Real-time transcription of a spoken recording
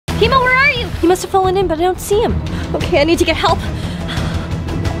Timo, where are you? He must have fallen in, but I don't see him. Okay, I need to get help.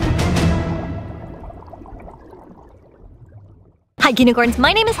 Hi Unicorns,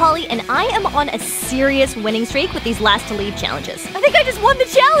 my name is Holly and I am on a serious winning streak with these last to leave challenges. I think I just won the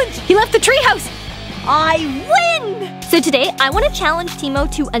challenge! He left the treehouse! I win! So today I want to challenge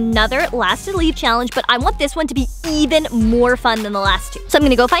Timo to another last to leave challenge, but I want this one to be even more fun than the last two. So I'm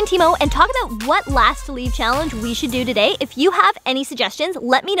gonna go find Timo and talk about what last to leave challenge we should do today. If you have any suggestions,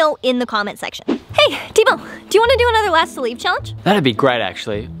 let me know in the comment section. Hey, Timo, do you want to do another last to leave challenge? That'd be great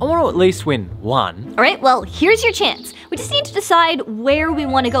actually. I want to at least win one. All right, well, here's your chance. We just need to decide where we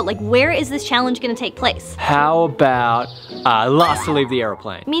want to go. Like, where is this challenge gonna take place? How about last to leave the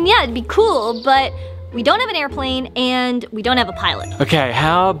aeroplane? I mean, yeah, it'd be cool, but we don't have an airplane and we don't have a pilot. Okay,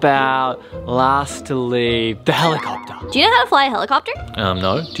 how about last to leave the helicopter? Do you know how to fly a helicopter?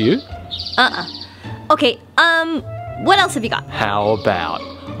 No, do you? Okay, what else have you got? How about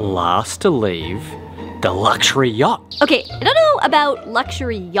last to leave the luxury yacht? Okay, I don't know about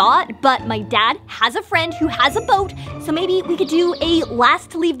luxury yacht, but my dad has a friend who has a boat, so maybe we could do a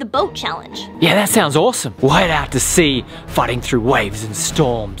last to leave the boat challenge. Yeah, that sounds awesome. We'll head out to sea, fighting through waves and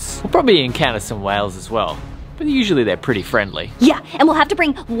storms. We'll probably encounter some whales as well, but usually they're pretty friendly. Yeah, and we'll have to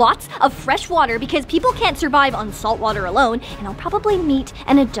bring lots of fresh water because people can't survive on salt water alone, and I'll probably meet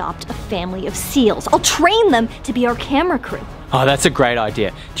and adopt a family of seals. I'll train them to be our camera crew. Oh, that's a great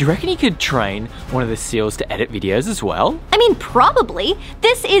idea. Do you reckon you could train one of the seals to edit videos as well? I mean, probably.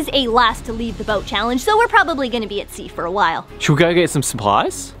 This is a last to leave the boat challenge, so we're probably gonna be at sea for a while. Should we go get some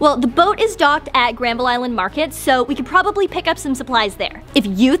supplies? Well, the boat is docked at Granville Island Market, so we could probably pick up some supplies there. If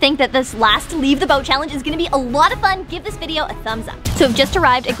you think that this last to leave the boat challenge is gonna be a lot of fun, give this video a thumbs up. So we've just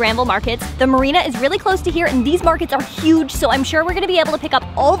arrived at Granville Markets. The marina is really close to here, and these markets are huge, so I'm sure we're gonna be able to pick up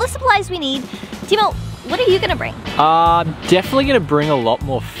all the supplies we need. Timo, what are you gonna bring? Definitely gonna bring a lot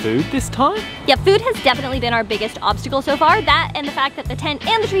more food this time. Yeah, food has definitely been our biggest obstacle so far. That and the fact that the tent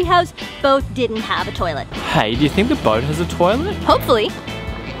and the treehouse both didn't have a toilet. Hey, do you think the boat has a toilet? Hopefully.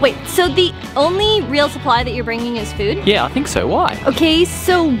 Wait, so the only real supply that you're bringing is food? Yeah, I think so. Why? Okay,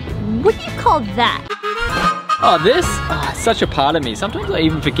 so what do you call that? Oh, this? Such a part of me. Sometimes I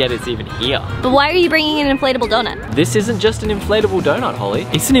even forget it's even here. But why are you bringing an inflatable donut? This isn't just an inflatable donut, Holly.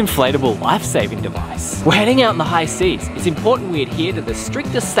 It's an inflatable life-saving device. We're heading out in the high seas. It's important we adhere to the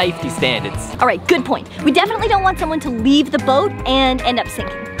strictest safety standards. All right, good point. We definitely don't want someone to leave the boat and end up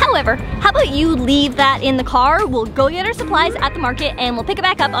sinking. However, how about you leave that in the car? We'll go get our supplies at the market and we'll pick it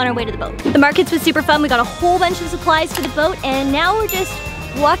back up on our way to the boat. The markets was super fun. We got a whole bunch of supplies for the boat, and now we're just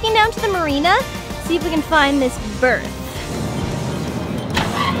walking down to the marina. See if we can find this berth.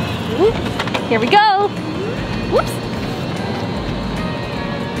 Ooh, here we go. Whoops.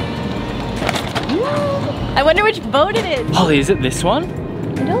 I wonder which boat it is. Holly, is it this one?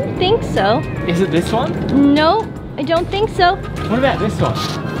 I don't think so. Is it this one? No, I don't think so. What about this one?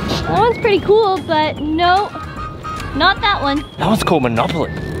 That one's pretty cool, but no, not that one. That one's called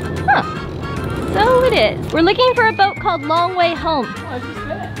Monopoly. Huh, so it is. We're looking for a boat called Long Way Home. Oh, it's just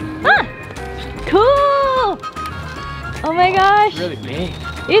there. Huh, cool. Oh my gosh. It's really big.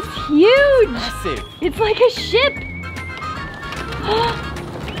 It's huge. Massive. It's like a ship.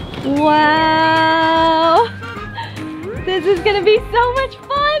 Wow. This is gonna be so much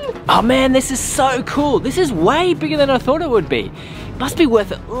fun. Oh man, this is so cool. This is way bigger than I thought it would be. It must be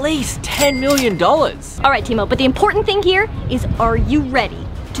worth at least $10 million. All right, Timo, but the important thing here is, are you ready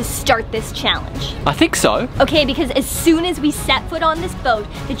to start this challenge? I think so. Okay, because as soon as we set foot on this boat,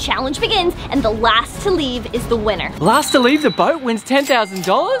 the challenge begins and the last to leave is the winner. Last to leave the boat wins $10,000?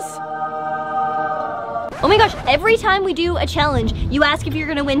 Oh my gosh, every time we do a challenge, you ask if you're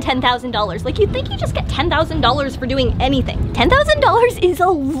gonna win $10,000. Like, you'd think you just get $10,000 for doing anything. $10,000 is a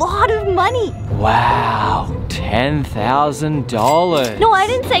lot of money. Wow, $10,000. No, I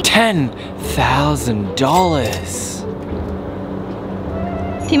didn't say $10,000.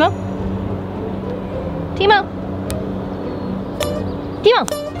 Timo? Timo? Timo?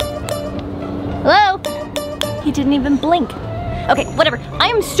 Hello? He didn't even blink. Okay, whatever. I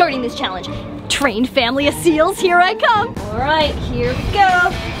am starting this challenge. Trained family of seals, here I come. All right, here we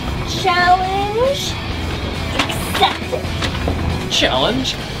go. Challenge accepted.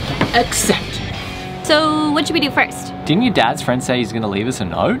 Challenge accepted. So what should we do first? Didn't your dad's friend say he's gonna leave us a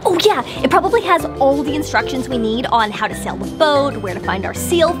note? Oh yeah, it probably has all the instructions we need on how to sail the boat, where to find our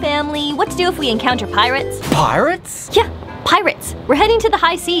seal family, what to do if we encounter pirates. Pirates? Yeah, pirates. We're heading to the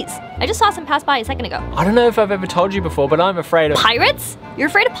high seas. I just saw some pass by a second ago. I don't know if I've ever told you before, but I'm afraid of... Pirates? You're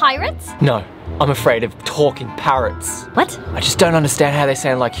afraid of pirates? No, I'm afraid of talking parrots. What? I just don't understand how they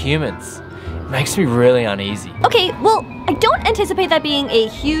sound like humans. makes me really uneasy. Okay, well, I don't anticipate that being a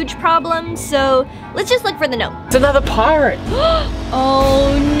huge problem, so let's just look for the note. It's another pirate.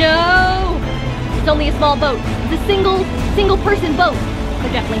 Oh no! It's only a small boat. It's a single person boat.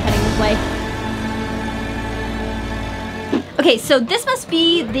 They're definitely heading this way. Okay, so this must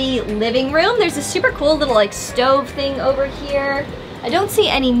be the living room. There's a super cool little like stove thing over here. I don't see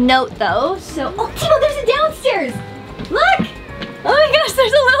any note though, so, oh Timo, there's a downstairs! Look! Oh my gosh,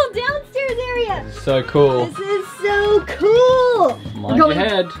 there's a little downstairs area! So cool. This is so cool! Mind your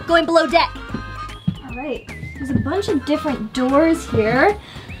head. Going below deck. All right, there's a bunch of different doors here.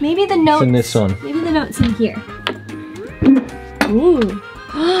 Maybe the notes. It's in this one. Maybe the notes in here. Ooh.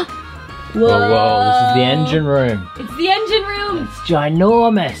 Whoa. Whoa, this is the engine room. It's the engine room. It's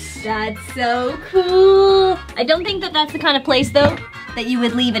ginormous. That's so cool. I don't think that that's the kind of place though that you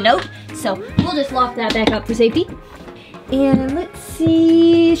would leave a note. So we'll just lock that back up for safety. And let's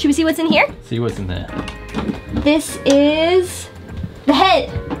see, should we see what's in here? See what's in there. This is the head.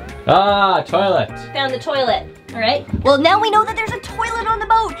 Ah, toilet. Found the toilet. All right. Well, now we know that there's a toilet on the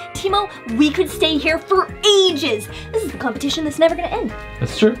boat. Timo, we could stay here for ages. This is a competition that's never gonna end.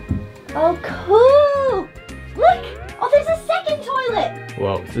 That's true. Oh, cool. Look. Oh, there's a second toilet.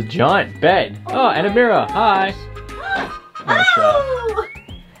 Whoa, it's a giant bed. Oh, and a mirror. Hi. And a shark.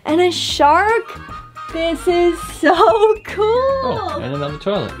 And a shark. This is so cool. Oh, and another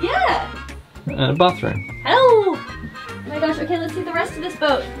toilet. Yeah. And a bathroom. Oh. Oh my gosh. Okay, let's see the rest of this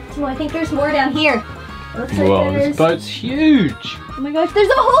boat. Timo, I think there's more down here. Looks like Whoa, there's... this boat's huge. Oh my gosh, there's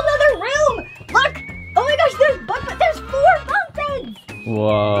a whole other room. Look. Oh my gosh, there's 4 bunk beds.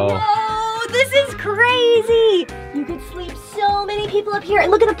 Whoa. Whoa, this is crazy. You could sleep so many people up here.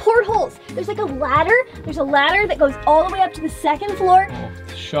 And look at the portholes. There's like a ladder. There's a ladder that goes all the way up to the 2nd floor. Oh,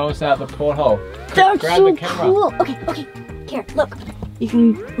 show us out the porthole. That's Grab so the camera. cool. Okay, here, look. You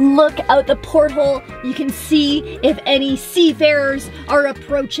can look out the porthole. You can see if any seafarers are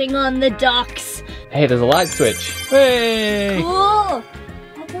approaching on the docks. Hey, there's a light switch. Hey. Cool.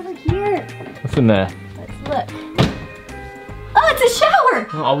 That's over here. What's in there? Let's look. Oh, it's a shower.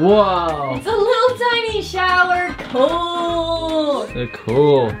 Oh, whoa. It's a little tiny shower. Cool. So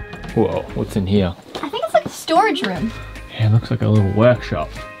cool. Whoa, what's in here? I think it's like a storage room. Yeah, it looks like a little workshop.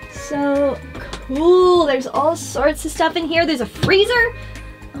 So cool. There's all sorts of stuff in here. There's a freezer.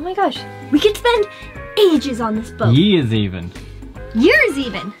 Oh my gosh. We could spend ages on this boat. Years even. Years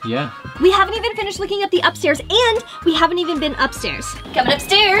even. Yeah. We haven't even finished looking at the upstairs, and we haven't even been upstairs. Coming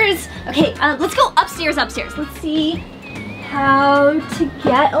upstairs. Okay, let's go upstairs. Let's see how to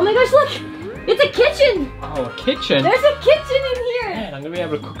get, oh my gosh, look. It's a kitchen. Oh, a kitchen? There's a kitchen in here. Man, I'm gonna be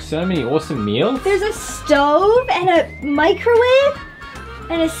able to cook so many awesome meals. There's a stove and a microwave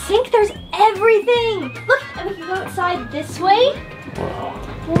and a sink. There's everything. Look, and we can go outside this way. Whoa.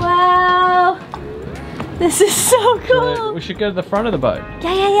 Wow. This is so cool. We should go to the front of the boat.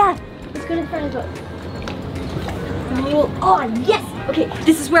 Yeah. Let's go to the front of the boat. Oh, yes. Okay,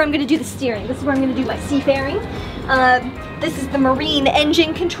 this is where I'm gonna do the steering. This is where I'm gonna do my seafaring. This is the marine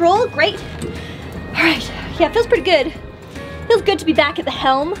engine control. Great. All right. Yeah, it feels pretty good. Feels good to be back at the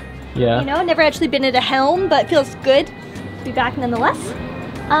helm. Yeah. You know, never actually been at a helm, but it feels good to be back nonetheless.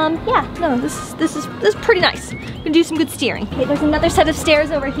 Yeah, no, this is pretty nice. I'm gonna do some good steering. Okay, there's another set of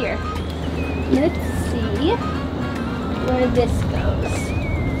stairs over here. Let's see where this goes.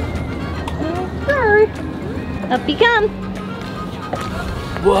 Okay. Up you come.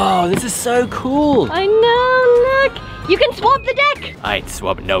 Whoa, this is so cool. I know, look. You can swap the deck. I ain't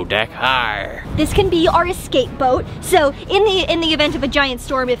swapping no deck. Arr. This can be our escape boat. So in the event of a giant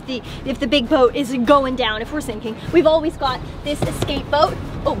storm, if the big boat is going down, if we're sinking, we've always got this escape boat.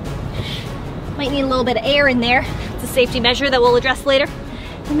 Oh, might need a little bit of air in there. It's a safety measure that we'll address later.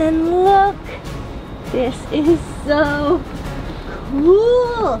 And then look, this is so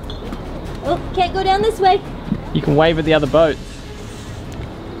cool. Oh, can't go down this way. You can wave at the other boats.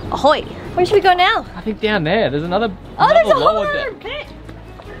 Ahoy. Where should we go now? I think down there. There's another. Oh, there's a whole lower other deck. bit.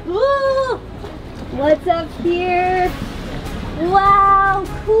 Ooh. What's up here? Wow,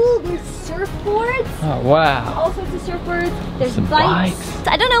 cool. There's surfboards. Oh, wow. All sorts of surfboards. There's Some bikes.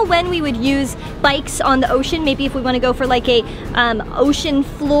 I don't know when we would use bikes on the ocean. Maybe if we want to go for like a ocean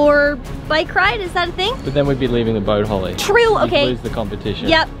floor bike ride. Is that a thing? But then we'd be leaving the boat, Holly. True, okay. You'd lose the competition.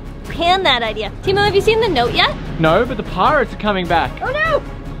 Yep. Pan that idea. Timo, have you seen the note yet? No, but the pirates are coming back. Oh no!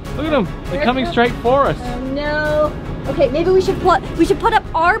 Look at them. They're coming straight for us. Oh no. Okay, maybe we should put up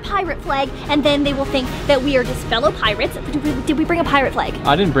our pirate flag, and then they will think that we are just fellow pirates. Did we bring a pirate flag?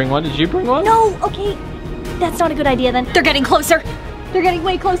 I didn't bring one. Did you bring one? No. Okay, that's not a good idea then. They're getting closer. They're getting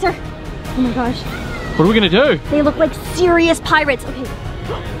way closer. Oh my gosh. What are we gonna do? They look like serious pirates. Okay.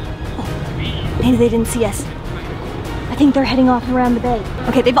 Maybe they didn't see us. I think they're heading off around the bay.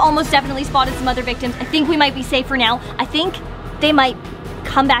 Okay, they've almost definitely spotted some other victims. I think we might be safe for now. I think they might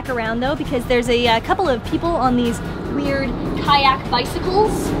come back around though, because there's a couple of people on these weird kayak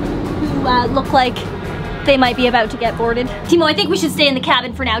bicycles who look like they might be about to get boarded. Timo, I think we should stay in the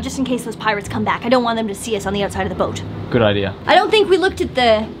cabin for now just in case those pirates come back. I don't want them to see us on the outside of the boat. Good idea. I don't think we looked at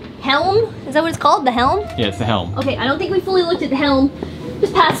the helm. Is that what it's called? The helm? Yeah, it's the helm. Okay, I don't think we fully looked at the helm.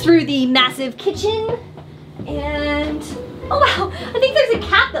 Just passed through the massive kitchen and... Oh wow, I think there's a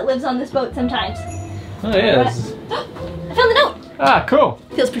cat that lives on this boat sometimes. Oh yeah. I found the note. Ah, cool.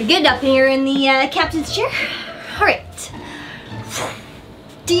 Feels pretty good up here in the captain's chair. All right.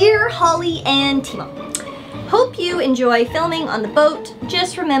 Dear Holly and Timo, hope you enjoy filming on the boat.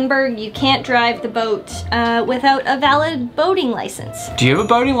 Just remember, you can't drive the boat without a valid boating license. Do you have a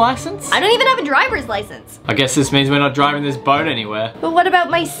boating license? I don't even have a driver's license. I guess this means we're not driving this boat anywhere. But what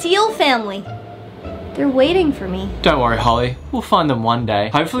about my seal family? They're waiting for me. Don't worry, Holly. We'll find them one day.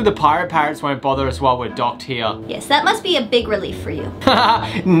 Hopefully the pirate parrots won't bother us while we're docked here. Yes, that must be a big relief for you.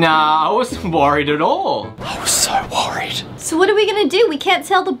 Nah, I wasn't worried at all. I was so worried. So what are we gonna do? We can't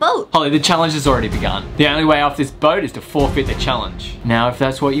sail the boat. Holly, the challenge has already begun. The only way off this boat is to forfeit the challenge. Now, if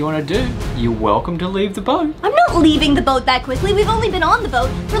that's what you want to do, you're welcome to leave the boat. I'm not leaving the boat that quickly. We've only been on the boat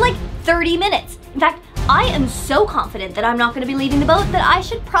for like 30 minutes. In fact, I am so confident that I'm not going to be leaving the boat that I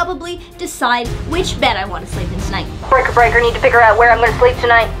should probably decide which bed I want to sleep in tonight. Breaker, need to figure out where I'm going to sleep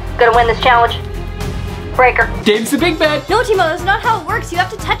tonight. Gotta win this challenge. Breaker. Dibs the big bed. No, Timo, that's not how it works. You have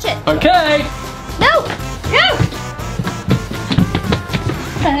to touch it. Okay. No! No!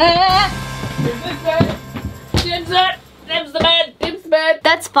 Dibs this bed. Dibs that. Dibs the bed. Dibs the bed.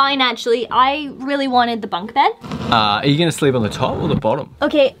 That's fine, actually. I really wanted the bunk bed. Are you going to sleep on the top or the bottom?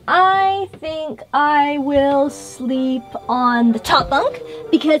 Okay, I think I will sleep on the top bunk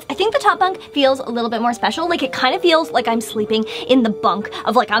because I think the top bunk feels a little bit more special. Like it kind of feels like I'm sleeping in the bunk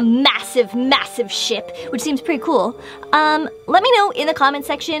of like a massive, massive ship, which seems pretty cool. Let me know in the comment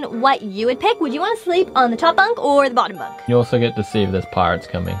section what you would pick. Would you want to sleep on the top bunk or the bottom bunk? You also get to see if there's pirates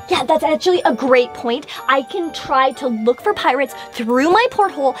coming. Yeah, that's actually a great point. I can try to look for pirates through my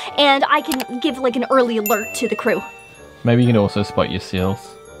porthole and I can give like an early alert to the crew. Maybe you can also spot your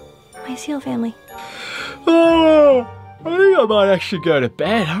seals. My seal family. Oh, I think I might actually go to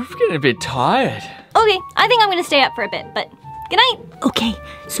bed. I'm getting a bit tired. Okay, I think I'm gonna stay up for a bit, but good night. Okay,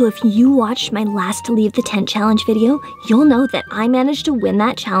 so if you watched my last to leave the tent challenge video, you'll know that I managed to win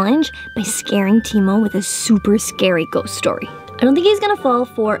that challenge by scaring Timo with a super scary ghost story. I don't think he's gonna fall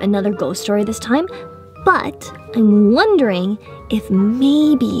for another ghost story this time, but I'm wondering if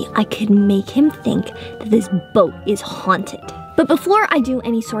maybe I could make him think that this boat is haunted. But before I do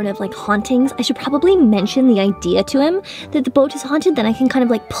any sort of like hauntings, I should probably mention the idea to him that the boat is haunted, then I can kind of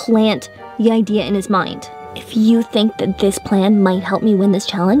like plant the idea in his mind. If you think that this plan might help me win this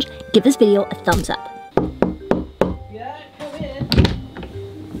challenge, give this video a thumbs up. Yeah, come in.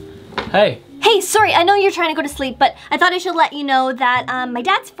 Hey. Hey, sorry, I know you're trying to go to sleep, but I thought I should let you know that my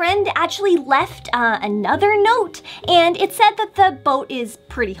dad's friend actually left another note, and it said that the boat is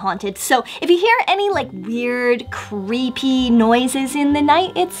pretty haunted. So if you hear any like weird, creepy noises in the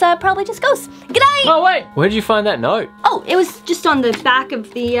night, it's probably just ghosts. Good night! Oh wait, where did you find that note? Oh, it was just on the back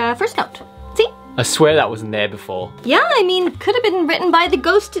of the first note. See? I swear that wasn't there before. Yeah, I mean, could have been written by the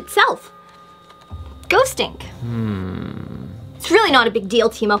ghost itself. Ghost ink. It's really not a big deal,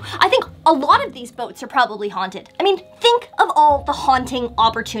 Timo. I think a lot of these boats are probably haunted. I mean, think of all the haunting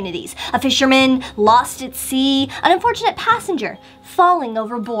opportunities. A fisherman lost at sea, an unfortunate passenger falling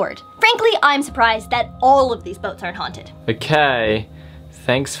overboard. Frankly, I'm surprised that all of these boats aren't haunted. Okay,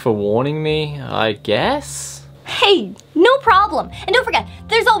 thanks for warning me, I guess? Hey, no problem. And don't forget,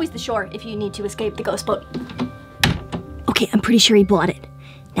 there's always the shore if you need to escape the ghost boat. Okay, I'm pretty sure he bought it.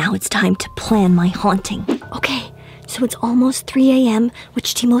 Now it's time to plan my haunting. Okay. So it's almost 3 a.m.,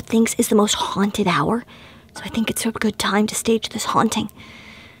 which Timo thinks is the most haunted hour. So I think it's a good time to stage this haunting.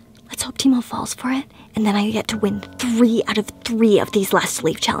 Let's hope Timo falls for it, and then I get to win 3 out of 3 of these last to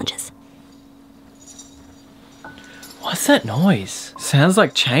leave challenges. What's that noise? Sounds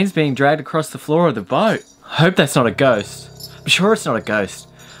like chains being dragged across the floor of the boat. I hope that's not a ghost. I'm sure it's not a ghost.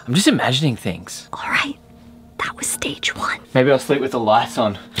 I'm just imagining things. All right, that was stage 1. Maybe I'll sleep with the lights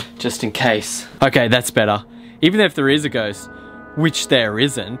on, just in case. Okay, that's better. Even if there is a ghost, which there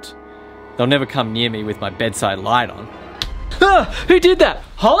isn't, they'll never come near me with my bedside light on. Ah! Who did that?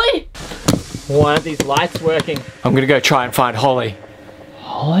 Holly? Why aren't these lights working? I'm gonna go try and find Holly.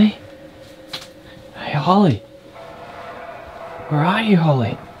 Holly? Hey, Holly. Where are you,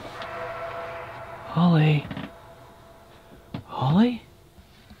 Holly? Holly? Holly?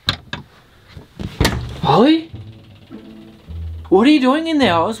 Holly? What are you doing in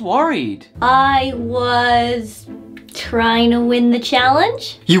there? I was worried. I was trying to win the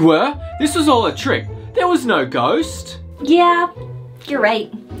challenge. You were? This was all a trick. There was no ghost. Yeah, you're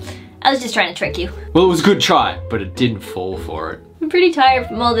right. I was just trying to trick you. Well, it was a good try, but it didn't fall for it. I'm pretty tired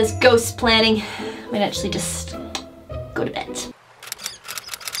from all this ghost planning. I might actually just go to bed.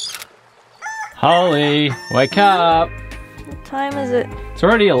 Holly, wake up. What time is it? It's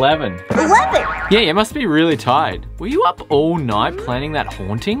already 11. 11! Yeah, you must be really tired. Were you up all night planning that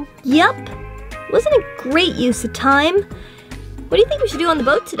haunting? Yup. Wasn't a great use of time. What do you think we should do on the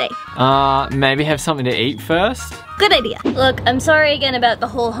boat today? Maybe have something to eat first? Good idea. Look, I'm sorry again about the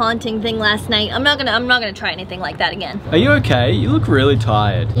whole haunting thing last night. I'm not gonna try anything like that again. Are you okay? You look really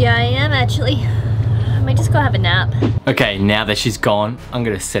tired. Yeah, I am actually. I might just go have a nap. Okay, now that she's gone, I'm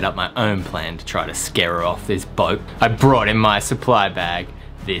gonna set up my own plan to try to scare her off this boat. I brought in my supply bag,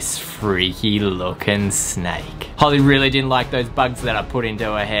 this freaky looking snake. Holly really didn't like those bugs that I put into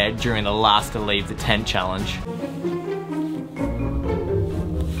her head during the last to leave the tent challenge.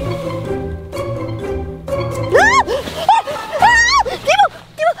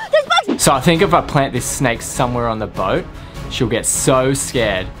 So I think if I plant this snake somewhere on the boat, she'll get so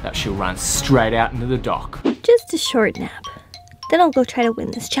scared that she'll run straight out into the dock. Just a short nap. Then I'll go try to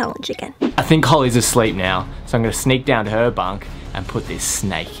win this challenge again. I think Holly's asleep now, so I'm gonna sneak down to her bunk and put this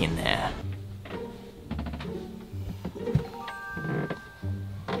snake in there.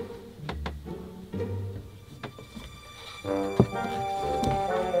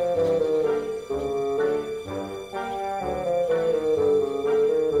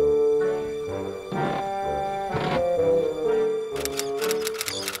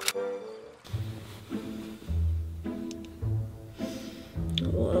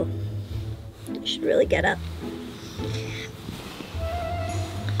 Whoa. I should really get up.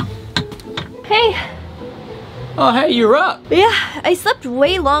 Hey. Oh, hey, you're up. Yeah, I slept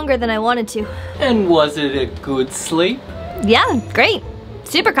way longer than I wanted to. And was it a good sleep? Yeah, great.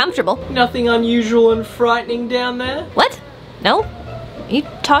 Super comfortable. Nothing unusual and frightening down there? What? No? Are you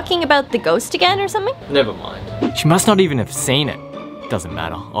talking about the ghost again or something? Never mind. She must not even have seen it. Doesn't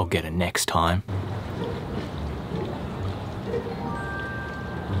matter, I'll get her next time.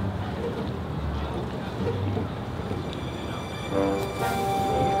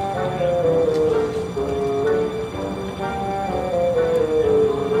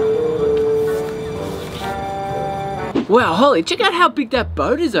 Wow, Holly, check out how big that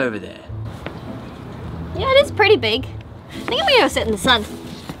boat is over there. Yeah, it is pretty big. I think I'm gonna go sit in the sun.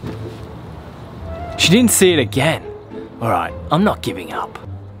 She didn't see it again. Alright, I'm not giving up.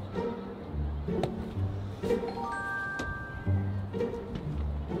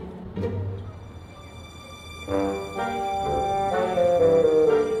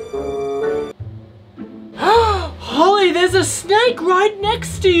 Holly, there's a snake right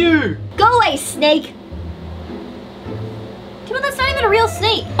next to you! Go away, snake! Timo, that's not even a real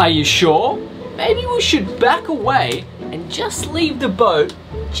snake. Are you sure? Maybe we should back away and just leave the boat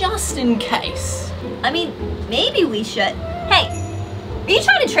just in case. I mean, maybe we should. Hey, are you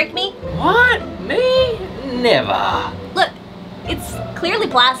trying to trick me? What? Me? Never. Look, it's clearly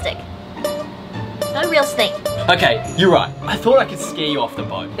plastic. Not a real snake. Okay, you're right. I thought I could scare you off the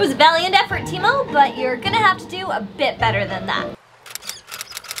boat. It was a valiant effort, Timo, but you're gonna have to do a bit better than that.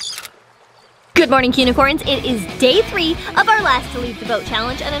 Good morning, Unicorns. It is day 3 of our last to leave the boat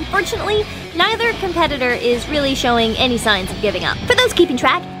challenge, and unfortunately, neither competitor is really showing any signs of giving up. For those keeping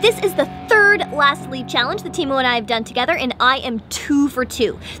track, this is the 3rd last to leave challenge that Timo and I have done together, and I am 2 for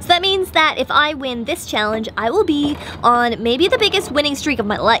 2. So that means that if I win this challenge, I will be on maybe the biggest winning streak of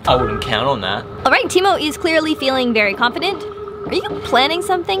my life. I wouldn't count on that. All right, Timo is clearly feeling very confident. Are you planning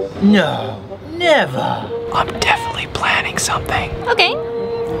something? No, never. I'm definitely planning something. Okay.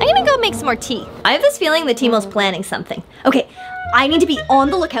 I'm gonna go make some more tea. I have this feeling that Timo's planning something. Okay, I need to be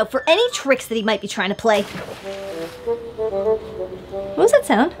on the lookout for any tricks that he might be trying to play. What was that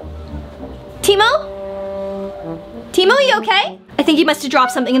sound? Timo? Timo, you okay? I think he must have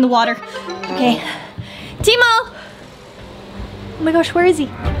dropped something in the water. Okay. Timo! Oh my gosh, where is he?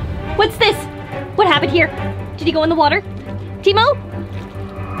 What's this? What happened here? Did he go in the water? Timo?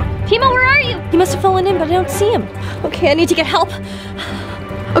 Timo, where are you? He must have fallen in, but I don't see him. Okay, I need to get help.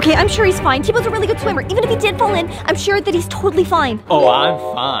 Okay, I'm sure he's fine. Timo's a really good swimmer. Even if he did fall in, I'm sure that he's totally fine. Oh, I'm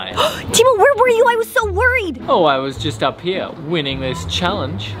fine. Timo, where were you? I was so worried. Oh, I was just up here, winning this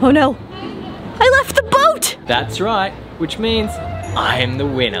challenge. Oh no. I left the boat! That's right, which means I'm the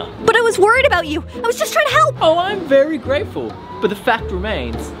winner. But I was worried about you. I was just trying to help. Oh, I'm very grateful. But the fact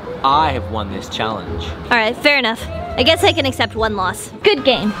remains, I have won this challenge. All right, fair enough. I guess I can accept one loss. Good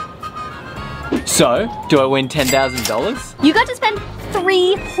game. So, do I win $10,000? You got to spend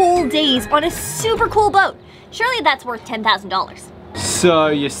 3 whole days on a super cool boat. Surely that's worth $10,000. So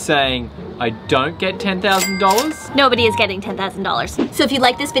you're saying I don't get $10,000? Nobody is getting $10,000. So if you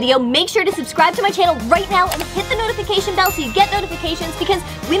like this video, make sure to subscribe to my channel right now and hit the notification bell so you get notifications, because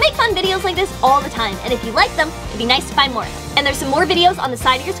we make fun videos like this all the time. And if you like them, it'd be nice to find more of them. And there's some more videos on the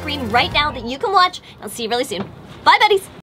side of your screen right now that you can watch. I'll see you really soon. Bye, buddies.